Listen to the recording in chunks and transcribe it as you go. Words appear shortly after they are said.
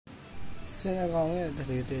စင်ကောင်ရဲ့တ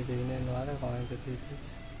ရေတေးချင်းနဲ့နွားတဲ့ကောင်ရဲ့တရေတေးချင်း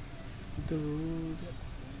တူတဲ့